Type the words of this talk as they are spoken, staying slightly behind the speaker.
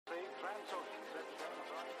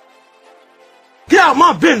out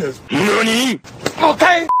my business. Nani?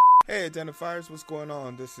 Okay. Hey identifiers, what's going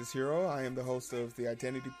on? This is Hero. I am the host of the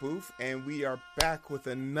Identity Booth, and we are back with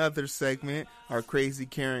another segment, our Crazy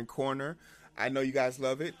Karen Corner. I know you guys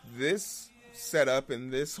love it. This setup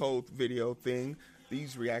and this whole video thing,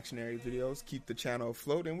 these reactionary videos keep the channel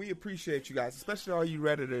afloat, and we appreciate you guys, especially all you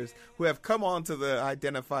Redditors who have come on to the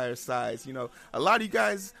identifier sides. You know, a lot of you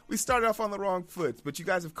guys, we started off on the wrong foot, but you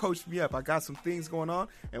guys have coached me up. I got some things going on,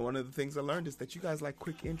 and one of the things I learned is that you guys like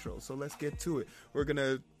quick intros, so let's get to it. We're going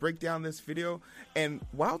to break down this video, and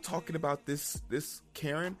while talking about this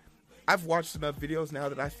Karen, I've watched enough videos now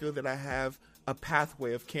that I feel that I have a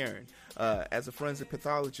pathway of Karen. As a forensic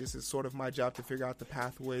pathologist, it's sort of my job to figure out the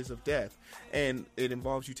pathways of death, and it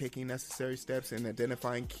involves you taking necessary steps and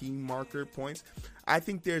identifying key marker points. I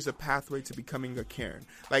think there's a pathway to becoming a Karen.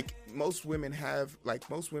 Like most women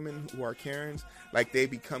who are Karens, like they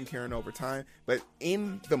become Karen over time, but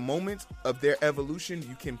in the moment of their evolution,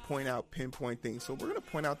 you can pinpoint things. So we're going to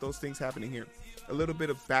point out those things happening here. A little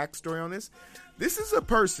bit of backstory on this. This is a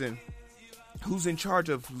person who's in charge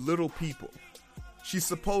of little people. She's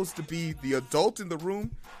supposed to be the adult in the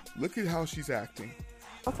room. Look at how she's acting.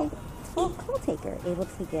 Okay, call taker, able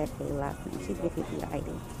to get a last name. She's giving you the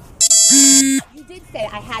ID. You did say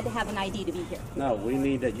I had to have an ID to be here. No, we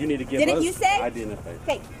need that. You need to give Didn't us you say? identification.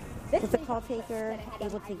 Okay. It's a call taker,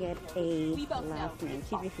 able to get a last name.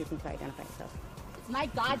 She's refusing to identify herself. It's my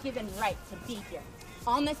God-given right to be here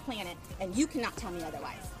on this planet, and you cannot tell me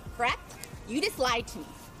otherwise. Correct? You just lied to me.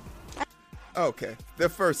 Okay, the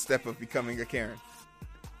first step of becoming a Karen.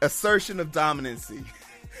 Assertion of dominancy.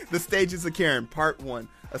 The stages of Karen, part 1.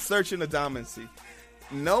 Assertion of dominancy.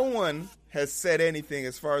 No one has said anything,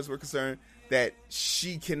 as far as we're concerned, that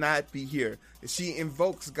she cannot be here. She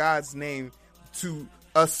invokes God's name to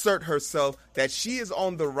assert herself that she is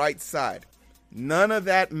on the right side. None of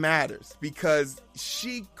that matters because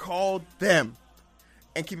she called them.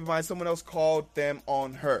 And keep in mind, someone else called them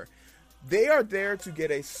on her. They are there to get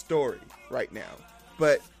a story right now.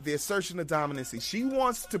 But the assertion of dominancy, she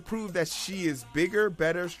wants to prove that she is bigger,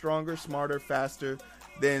 better, stronger, smarter, faster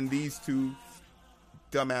than these two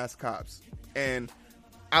dumbass cops. And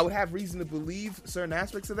I would have reason to believe certain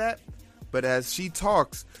aspects of that. But as she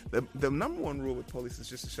talks, the number one rule with police is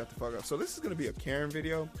just to shut the fuck up. So this is going to be a Karen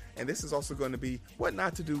video, and this is also going to be what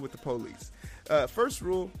not to do with the police. First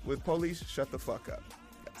rule with police, shut the fuck up.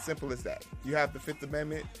 Simple as that. You have the Fifth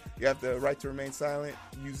Amendment. You have the right to remain silent.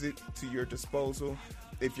 Use it to your disposal.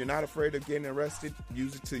 If you're not afraid of getting arrested,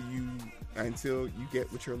 use it until you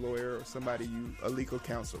get with your lawyer or somebody, a legal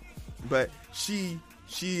counsel. But she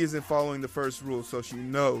isn't following the first rule, so she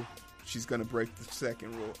know she's gonna break the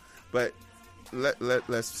second rule. But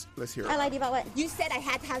let's hear it. I lied to you about what? You said I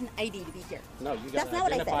had to have an ID to be here. No, you That's gotta not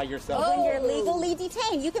what I identify said. yourself. When you're legally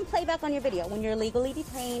detained, you can play back on your video. When you're legally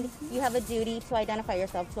detained, you have a duty to identify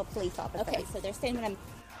yourself to a police officer. Okay, so they're saying that I'm...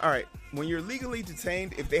 All right, when you're legally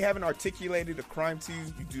detained, if they haven't articulated a crime to you,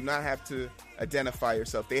 you do not have to identify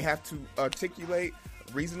yourself. They have to articulate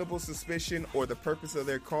reasonable suspicion or the purpose of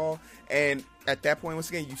their call, and at that point, once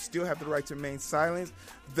again, you still have the right to remain silent.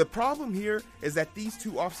 The problem here is that these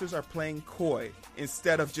two officers are playing coy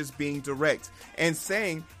instead of just being direct and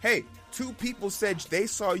saying, hey, two people said they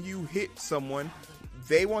saw you hit someone,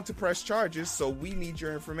 they want to press charges, so we need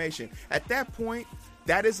your information. At that point,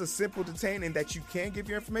 that is a simple detain in that you can give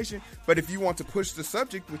your information, but if you want to push the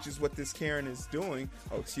subject, which is what this Karen is doing,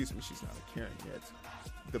 oh, excuse me, she's not a Karen yet.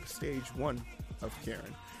 The stage 1 of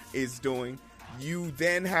Karen is doing, you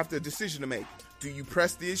then have the decision to make. Do you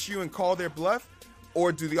press the issue and call their bluff?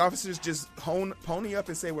 Or do the officers just pony up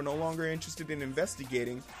and say, we're no longer interested in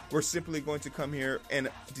investigating. We're simply going to come here and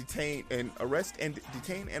detain and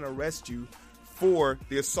arrest you for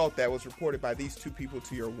the assault that was reported by these two people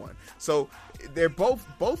to your one. So they're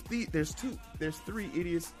there's 3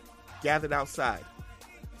 idiots gathered outside,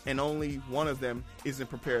 and only one of them isn't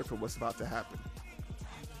prepared for what's about to happen.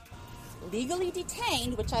 legally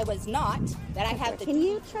detained, which I was not, that I have to... Can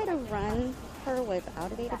you try to run her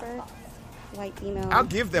without a date of birth? White email. I'll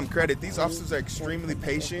give them credit. These officers are extremely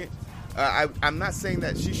patient. I'm not saying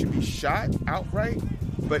that she should be shot outright,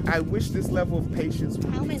 but I wish this level of patience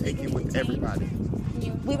would be taken with everybody.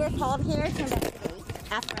 We were called here to investigate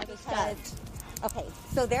after I was judged. Okay,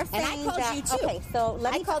 so they're saying and I called that. you too. Okay, so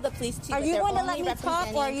let me. I called the police too. Are you going to let me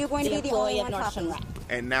talk, or are you going to be the only one talking?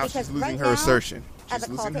 And now Because she's losing right her now, assertion. As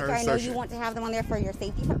a call taker, I know you want to have them on there for your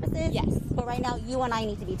safety purposes. Yes. But right now, you and I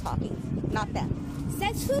need to be talking, not them.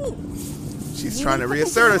 Says who? She's You trying to need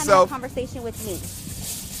reassert continue to have herself. a conversation with me.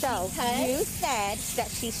 So Because you said that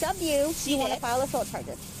she shoved you. She You want to did. file assault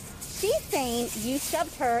charges. she's saying you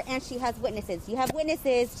shoved her and she has witnesses. You have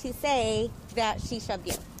witnesses to say that she shoved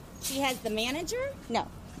you. She has the manager? No.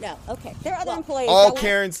 No. Okay. There are other employees. All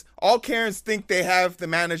that Karens think they have the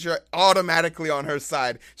manager automatically on her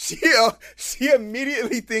side. She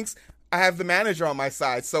immediately thinks I have the manager on my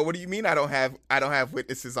side. So what do you mean I don't have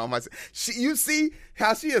witnesses on my side? You see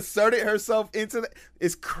how she asserted herself into that?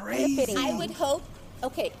 It's crazy. I would hope.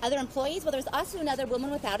 Okay, other employees. Well, there's also another woman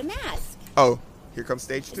without a mask. Oh, here comes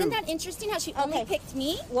stage 2. Isn't that interesting? How she only picked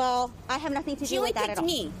me? Well, I have nothing to She do only with that picked at all.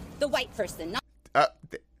 me, the white person, not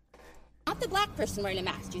the black person wearing a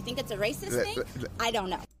mask. Do you think it's a racist thing? I don't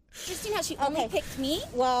know. Interesting how she only picked me.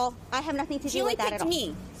 Well, I have nothing to She do only with that picked at all.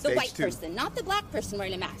 me, the Stage white 2. person, not the black person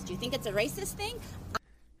wearing a mask. Do you think it's a racist thing?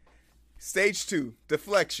 Stage 2,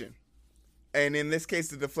 deflection. And in this case,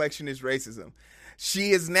 the deflection is racism.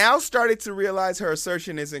 She has now started to realize her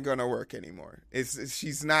assertion isn't going to work anymore.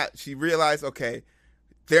 She realized, okay,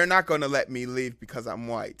 they're not going to let me leave because I'm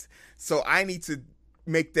white. So I need to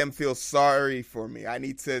make them feel sorry for me. I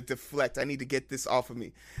need to deflect. I need to get this off of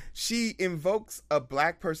me. She invokes a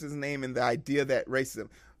black person's name in the idea that racism.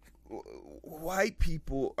 White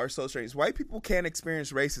people are so strange. White people can't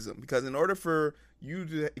experience racism because in order for you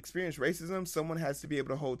to experience racism, someone has to be able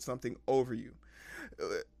to hold something over you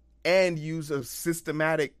and use a system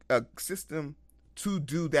to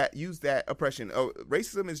do that, use that oppression.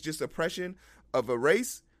 Racism is just oppression of a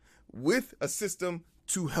race with a system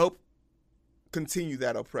to help continue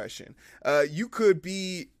that oppression.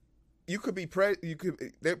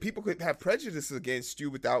 People could have prejudice against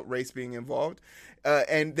you without race being involved,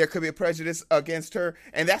 and there could be a prejudice against her,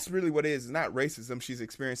 and that's really what it is. It's not racism she's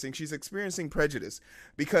experiencing. She's experiencing prejudice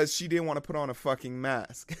because she didn't want to put on a fucking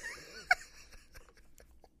mask.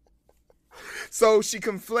 So she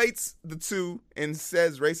conflates the two and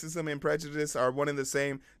says racism and prejudice are one and the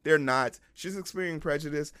same. They're not. She's experiencing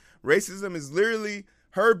prejudice. Racism is literally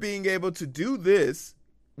her being able to do this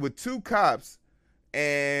with 2 cops,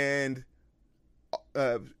 and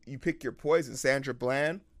you pick your poison. Sandra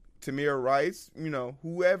Bland, Tamir Rice,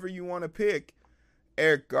 whoever you want to pick,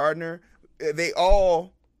 Eric Gardner. They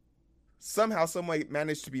all somehow, someway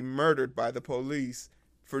managed to be murdered by the police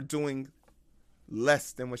for doing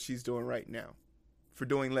less than what she's doing right now. For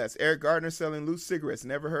doing less. Eric Gardner selling loose cigarettes,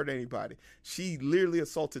 never hurt anybody. She literally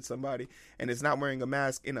assaulted somebody and is not wearing a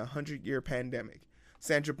mask in a 100-year pandemic.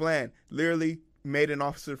 Sandra Bland literally made an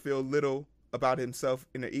officer feel little about himself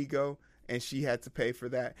in her ego, and she had to pay for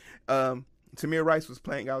that. Tamir Rice was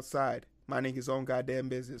playing outside, minding his own goddamn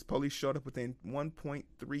business. Police showed up within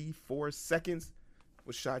 1.34 seconds,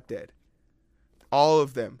 was shot dead. All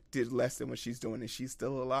of them did less than what she's doing, and she's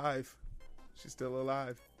still alive. She's still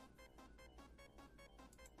alive.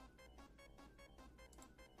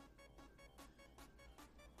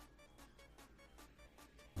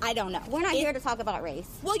 I don't know. We're not here to talk about race.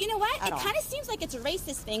 Well, you know what? At It all. kind of seems like it's a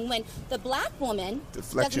racist thing when the black woman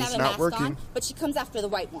Deflection's doesn't have a not mask working. on, but she comes after the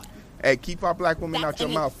white one. Hey, keep our black women out your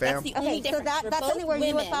mouth, fam. That's the only Okay, so difference. We're that's both only where you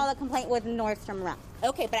would women. file a complaint with Nordstrom Rack.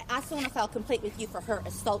 Okay, but I also want to file a complaint with you for her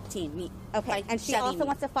assaulting me. Okay, by and she shoving also me.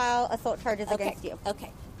 wants to file assault charges Okay. against you.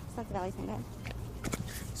 Okay. That's the Valley thing.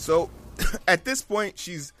 So at this point,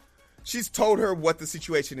 she's told her what the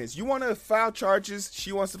situation is. You want to file charges?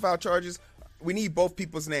 She wants to file charges. We need both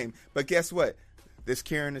people's name. But guess what? This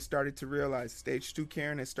Karen has started to realize. Stage 2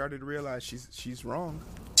 Karen has started to realize she's wrong.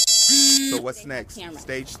 So what's next? Camera.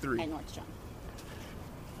 Stage 3. And Nordstrom.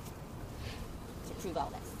 To prove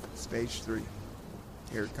all this. Stage 3.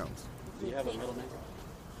 Here it comes. Do you have a middle name?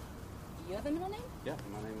 Do you have a middle name? Yeah,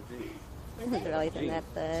 my name is Gene. That's the Valley thing. That's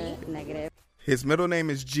the negative. His middle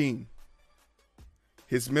name is Gene.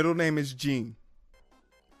 His middle name is Gene.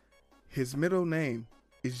 His middle name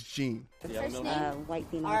is Gene. The Do you have a first middle name? name? White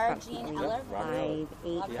female, R. approximately Jean Eller? 5'8" Do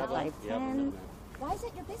you to have a middle 5'10". name? Why is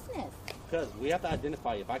it your business? Because we have to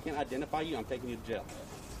identify you. If I can't identify you, I'm taking you to jail.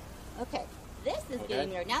 Okay. This is Okay.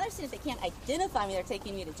 getting weird. Now they're saying if they can't identify me, they're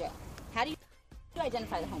taking me to jail. How do you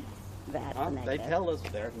identify the homeless? That's Huh? the They negative. tell us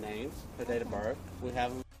their names, their date of birth. We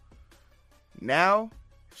have them. Now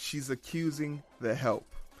she's accusing the help.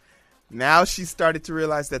 Now she started to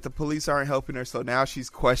realize that the police aren't helping her, so now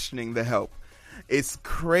she's questioning the help. It's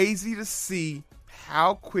crazy to see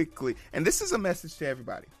how quickly, and this is a message to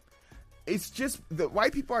everybody. It's just the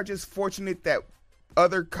white people are just fortunate that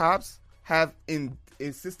other cops have in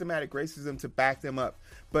systematic racism to back them up.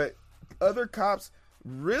 But other cops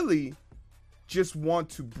really just want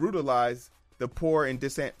to brutalize the poor and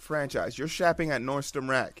disenfranchised. You're shopping at Nordstrom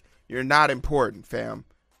Rack. You're not important, fam.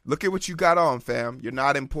 Look at what you got on, fam. You're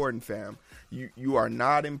not important, fam. You are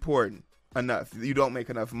not important enough. You don't make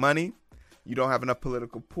enough money. You don't have enough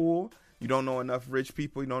political pull. You don't know enough rich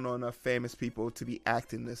people. You don't know enough famous people to be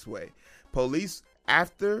acting this way. Police,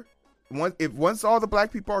 once all the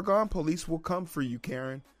black people are gone, police will come for you,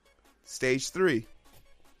 Karen. Stage 3.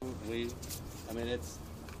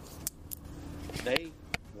 They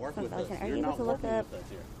work with us. Are you You're able not to look working up with us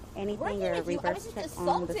here. anything Working or with you, I reverse was check just on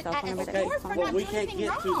the assaulted cell at phone a number store that you for called? not But we doing can't anything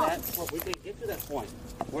get to wrong. that. But we can't get to that point.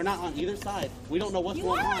 We're not on either side. We don't know what's You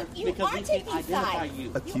going are- on you because are we can't taking identify sides. you.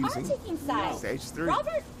 You are Accusing. taking sides. Stage 3.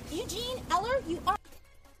 Robert Eugene Eller, you are.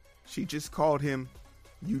 She just called him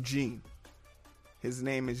Eugene. His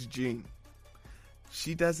name is Gene.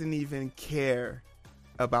 She doesn't even care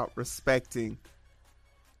about respecting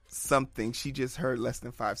something she just heard less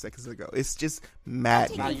than 5 seconds ago. It's just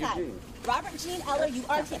maddening. Not Taking sides. Eugene. Robert Gene Eller, you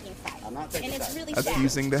are taking sides. I'm not taking And it's sides. really sad.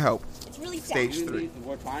 Accusing the help. It's really sad. Stage 3.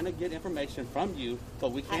 We're trying to get information from you,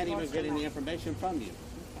 but we can't At even get Nordstrom any Rack. information from you.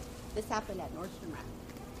 This happened at Nordstrom Rack.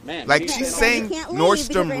 Man, Like, we she's can't- saying You can't leave Nordstrom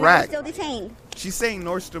because right now Rack. you're still detained. She's saying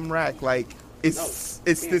Nordstrom Rack like it's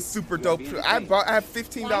No, it's this super you're dope. being I detained. have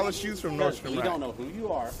 $15 shoes from because Nordstrom we Rack. don't know who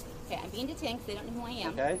you are. Okay, I'm being detained because they don't know who I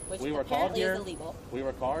am. Okay, Which we were called apparently here. is illegal. We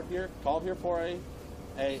were called here for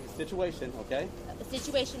a situation. Okay, A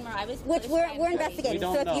situation where I was. Which we're we investigating.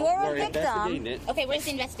 don't So if know. you are We're a victim, investigating it. Okay, where's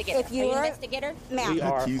the investigator? If you are you are- an investigator? ma'am, We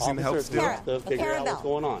are Accusing help officers still. to figure out what's Carabelle.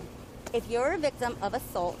 going on. if you're a victim of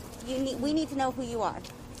assault, we need to know who you are.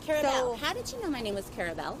 Carabelle. So- How did you know my name was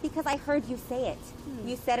Carabelle? Because I heard you say it.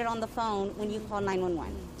 You said it on the phone when you called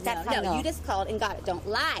 911. That's how I know. You just called and got it. Don't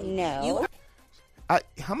lie. No. You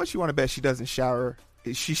How much you want to bet she doesn't shower?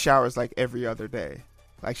 She showers like every other day.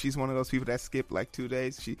 Like she's one of those people that skip like 2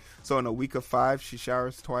 days. So in a week of 5, she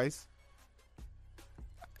showers twice.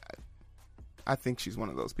 I think she's one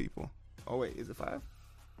of those people. Oh wait, is it 5?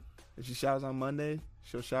 If she showers on Monday,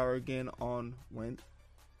 she'll shower again on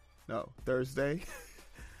Thursday,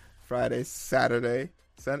 Friday, Saturday,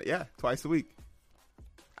 Sunday. Yeah, twice a week.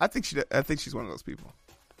 I think she's one of those people.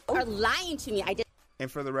 are lying to me. I And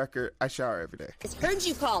for the record, I shower every day. just heard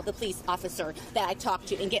you call the police officer that I talked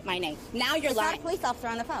to and get my name. Now you're It's not a lying. police officer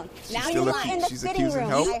on the phone. Now still you're a- lying. In the she's fitting accusing room.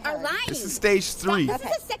 help? You I are heard. lying. This is stage 3. This is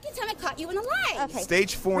the second time I caught you in a lie. Okay.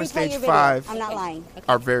 Stage 4 and Replay stage your video. 5 I'm not lying.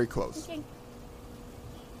 are very close. Okay.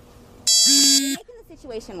 Making the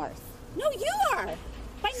situation worse. No, you are.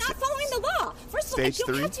 By not following the law. First of all, I Stage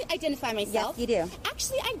don't 3? have to identify myself. Yes, you do.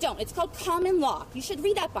 Actually, I don't. It's called common law. You should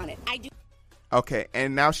read up on it. I do. Okay,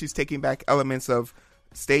 and now she's taking back elements of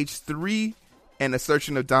stage 3 and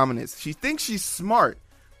assertion of dominance. She thinks she's smart,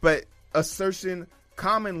 but assertion,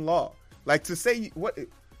 common law. Like to say what?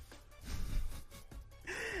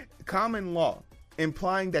 Common law,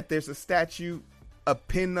 implying that there's a statute, a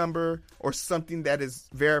PIN number, or something that is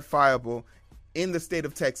verifiable in the state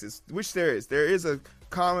of Texas, which there is. There is a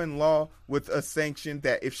common law with a sanction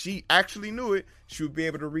that if she actually knew it, she would be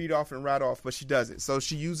able to read off and write off, but she doesn't. So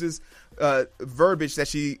she uses verbiage that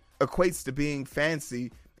she equates to being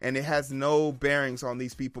fancy, and it has no bearings on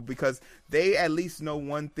these people because they at least know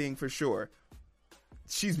one thing for sure.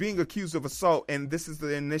 She's being accused of assault, and this is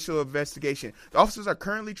the initial investigation. The officers are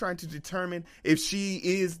currently trying to determine if she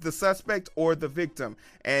is the suspect or the victim,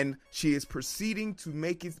 and she is proceeding to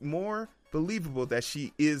make it more believable that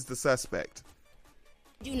she is the suspect.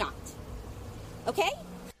 Do not. Okay?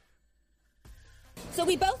 So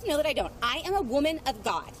we both know that I don't. I am a woman of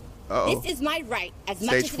God. Uh-oh. This is my right as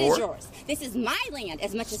much Stage as it 4? is yours. This is my land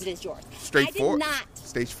as much as it is yours. Stage I did 4? not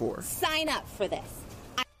Stage 4. sign up for this.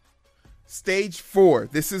 Stage 4.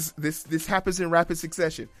 This happens in rapid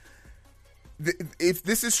succession. If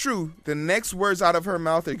this is true, the next words out of her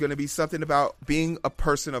mouth are going to be something about being a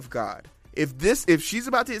person of God. If she's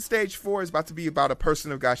about to hit stage 4, it's about to be about a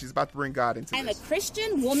person of God. She's about to bring God into I'm a this.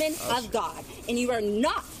 Christian woman of God, and you are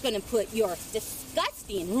not going to put your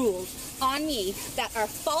disgusting rules on me that are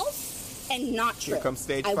false and not true. Here comes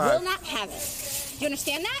stage I 5. will not have it. You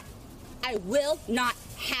understand that? I will not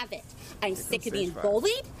have it. I'm sick of stage being 5.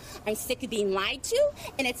 bullied. I'm sick of being lied to,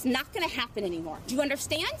 and it's not going to happen anymore. Do you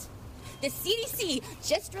understand? The CDC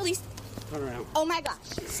just released. Turn around. Oh my gosh.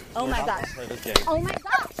 Oh my We're about gosh. to play this game. Oh my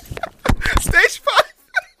gosh. Stage 5.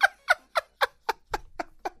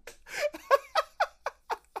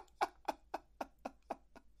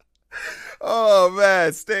 Oh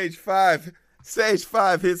man, stage 5. Stage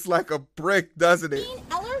 5 hits like a brick, doesn't it? Dean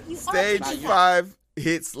Eller, you Stage are 5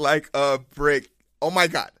 hits like a brick. Oh my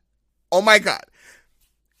God. Oh my God.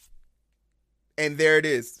 And there it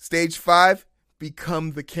is. Stage 5,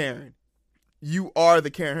 become the Karen. You are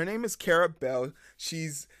the Karen. Her name is Carabelle.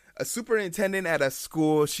 She's a superintendent at a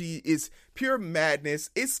school. She is pure madness.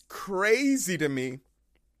 It's crazy to me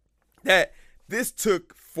that this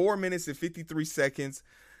took 4 minutes and 53 seconds.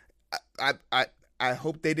 I I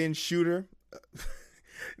hope they didn't shoot her.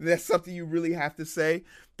 That's something you really have to say.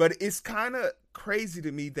 But it's kind of crazy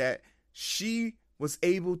to me that she was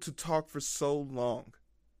able to talk for so long.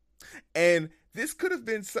 And this could have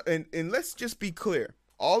been, and let's just be clear.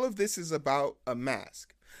 All of this is about a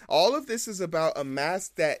mask. All of this is about a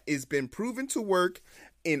mask that has been proven to work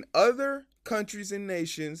in other countries and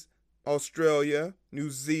nations, Australia,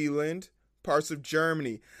 New Zealand, parts of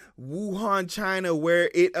Germany, Wuhan, China, where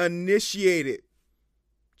it initiated,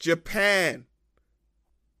 Japan.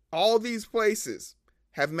 All these places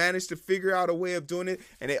have managed to figure out a way of doing it,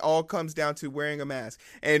 and it all comes down to wearing a mask.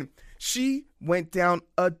 And she went down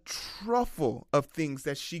a truffle of things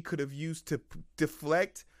that she could have used to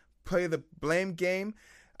deflect, play the blame game.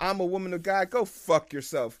 I'm a woman of God. Go fuck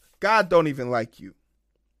yourself. God don't even like you.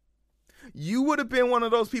 You would have been one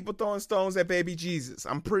of those people throwing stones at baby Jesus.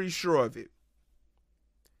 I'm pretty sure of it.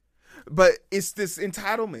 But it's this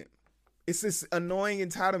entitlement. It's this annoying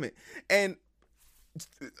entitlement. And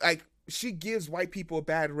like, she gives white people a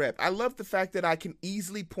bad rep. I love the fact that I can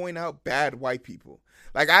easily point out bad white people.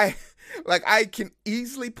 I can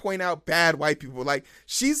easily point out bad white people. Like,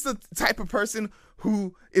 she's the type of person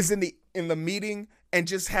who is in the meeting and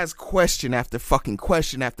just has question after fucking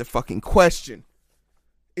question after fucking question.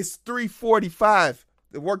 It's 3:45.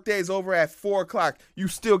 The workday is over at 4 o'clock. You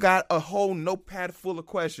still got a whole notepad full of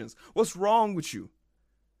questions. What's wrong with you?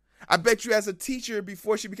 I bet you as a teacher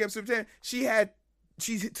before she became superintendent,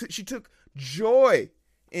 she took joy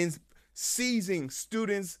in seizing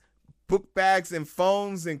students' book bags and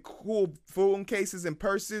phones and cool phone cases and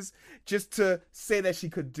purses just to say that she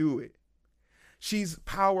could do it. She's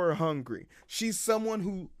power hungry. She's someone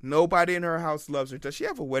who nobody in her house loves her. Does she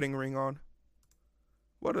have a wedding ring on?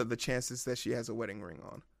 What are the chances that she has a wedding ring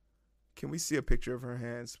on? Can we see a picture of her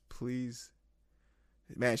hands, please?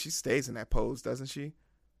 Man, she stays in that pose, doesn't she?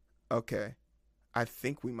 Okay. I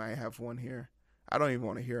think we might have one here. I don't even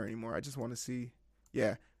want to hear anymore. I just want to see.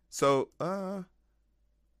 Yeah. So, I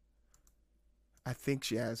think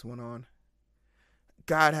she has one on.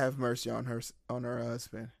 God have mercy on her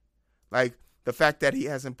husband. Like, the fact that he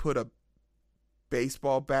hasn't put a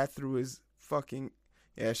baseball bat through his fucking...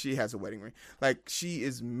 Yeah, she has a wedding ring. Like, she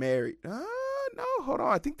is married. No, hold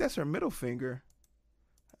on. I think that's her middle finger.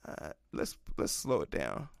 Let's slow it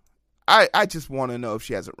down. I just want to know if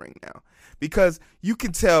she has a ring now. Because you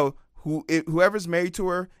can tell whoever's married to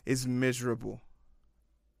her is miserable.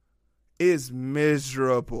 Is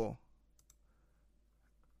miserable.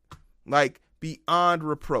 Like, beyond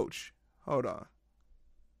reproach. Hold on.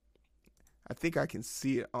 I think I can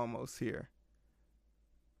see it almost here.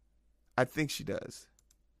 I think she does.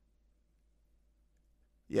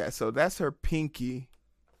 Yeah, so that's her pinky.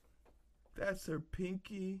 That's her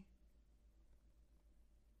pinky.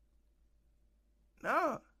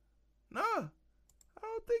 No, I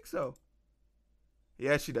don't think so.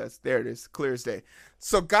 Yeah, she does. There it is, clear as day.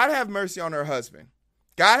 So God have mercy on her husband.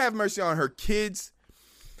 God have mercy on her kids.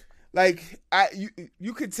 Like,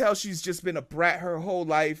 you could tell she's just been a brat her whole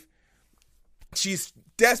life. She's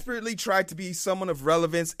desperately tried to be someone of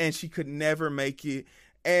relevance, and she could never make it.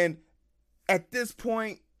 And at this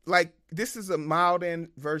point, like, this is a mild end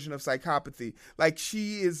version of psychopathy. Like,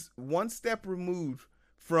 she is one step removed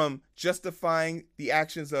from justifying the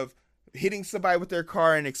actions of hitting somebody with their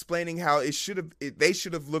car and explaining how they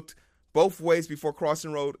should have looked both ways before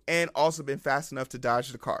crossing the road and also been fast enough to dodge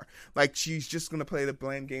the car. Like, she's just going to play the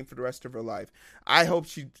blame game for the rest of her life. I hope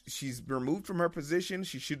she's removed from her position.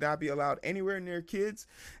 She should not be allowed anywhere near kids.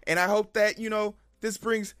 And I hope that, this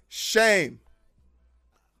brings shame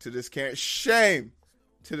to this Karen. Shame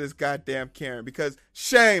to this goddamn Karen. Because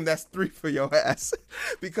shame, that's 3 for your ass.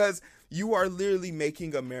 Because you are literally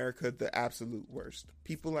making America the absolute worst.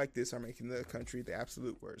 People like this are making the country the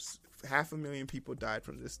absolute worst. 500,000 people died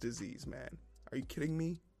from this disease, man. Are you kidding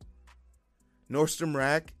me? Nordstrom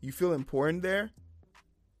Rack, you feel important there?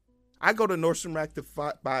 I go to Nordstrom Rack to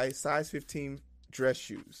buy size 15 dress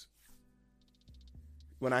shoes.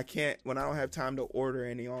 When I don't have time to order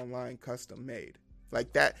any online custom made.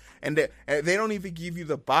 Like that. And they don't even give you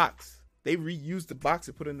the box. They reuse the box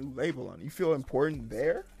and put a new label on. You feel important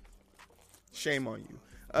there? Shame on you.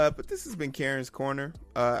 But this has been Karen's Corner.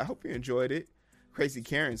 I hope you enjoyed it. Crazy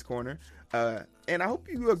Karen's Corner. And I hope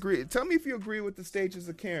you agree. Tell me if you agree with the stages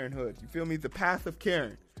of Karenhood. You feel me? The path of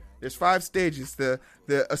Karen. There's 5 stages. The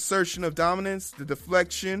assertion of dominance, the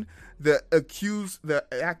deflection, the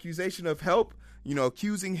accusation of help,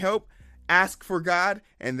 accusing help, ask for God,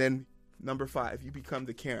 and then number 5, you become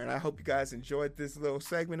the Karen. I hope you guys enjoyed this little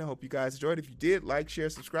segment. I hope you guys enjoyed. If you did, like,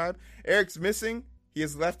 share, subscribe. Eric's missing. He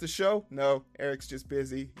has left the show? No, Eric's just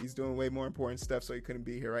busy. He's doing way more important stuff, so he couldn't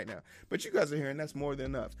be here right now. But you guys are here, and that's more than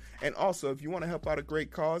enough. And also, if you want to help out a great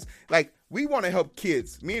cause, like, we want to help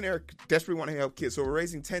kids. Me and Eric desperately want to help kids. So we're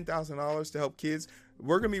raising $10,000 to help kids.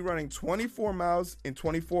 We're going to be running 24 miles in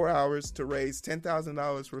 24 hours to raise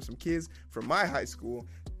 $10,000 for some kids from my high school,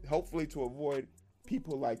 hopefully to avoid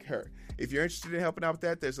people like her. If you're interested in helping out with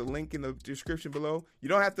that, there's a link in the description below. You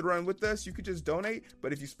don't have to run with us. You could just donate.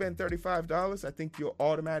 But if you spend $35, I think you'll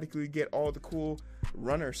automatically get all the cool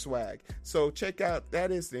runner swag. So check out, that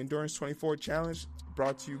is the Endurance 24 Challenge,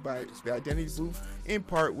 brought to you by the Identity Booth, in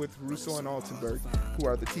part with Russo and Altenberg, who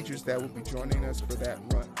are the teachers that will be joining us for that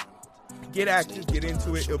run. Get active, get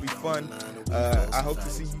into it. It'll be fun. I hope to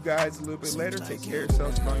see you guys a little bit later. Take care of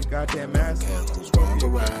yourselves. Put on your goddamn mask. I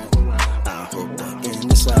hope that in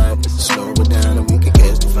the side, slow it down and we can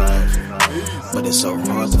catch the vibe. But it's so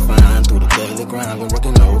hard to find through the daily grind. We're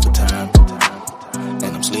working overtime,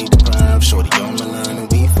 and I'm sleep deprived. Shorty on my line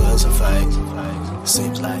and we fuss and fight.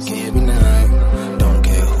 Seems like every night. Don't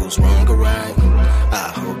care who's wrong or right.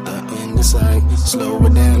 I hope that in the side, slow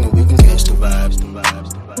it down and we can catch the vibes.